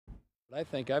I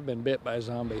think I've been bit by a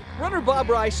zombie. Runner Bob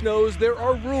Rice knows there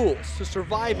are rules to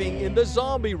surviving in the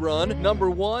zombie run. Number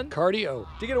one, Cardio.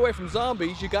 to get away from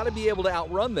zombies, you got to be able to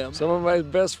outrun them. Some of my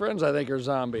best friends, I think, are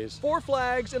zombies. 4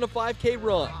 flags in a 5K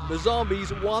run. The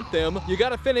zombies want them. You got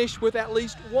to finish with at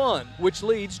least one, which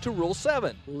leads to Rule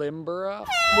 7. Limber up.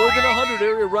 More than 100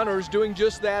 area runners doing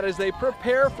just that as they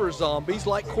prepare for zombies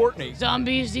like Courtney.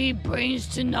 Zombies eat brains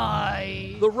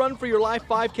tonight. The Run for Your Life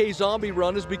 5K Zombie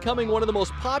Run is becoming one of the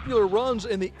most popular runs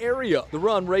in the area. The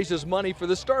run raises money for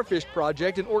the Starfish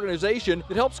Project, an organization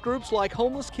that helps groups like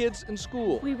homeless kids in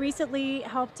school. We recently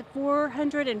helped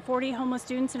 440 homeless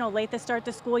students in Olathe start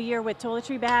the school year with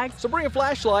toiletry bags. So bring a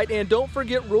flashlight and don't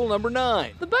forget rule number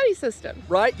 9. The buddy system.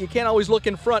 Right? You can't always look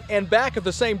in front and back at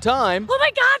the same time. Oh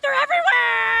my God, they're everywhere!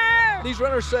 These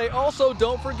runners say also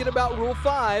don't forget about rule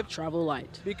 5. Travel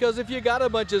light. Because if you got a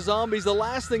bunch of zombies, the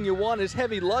last thing you want is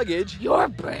heavy luggage. Your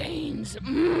brains.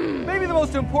 Maybe the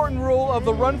most important rule of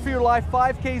the Run for Your Life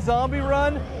 5K Zombie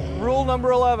Run, rule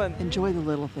number 11. Enjoy the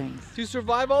little things. To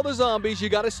survive all the zombies, you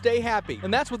got to stay happy.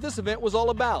 And that's what this event was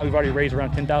all about. We've already raised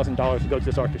around $10,000 to go to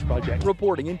the Starfish Project.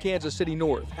 Reporting in Kansas City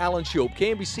North, Alan Shope,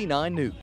 KMBC 9 News.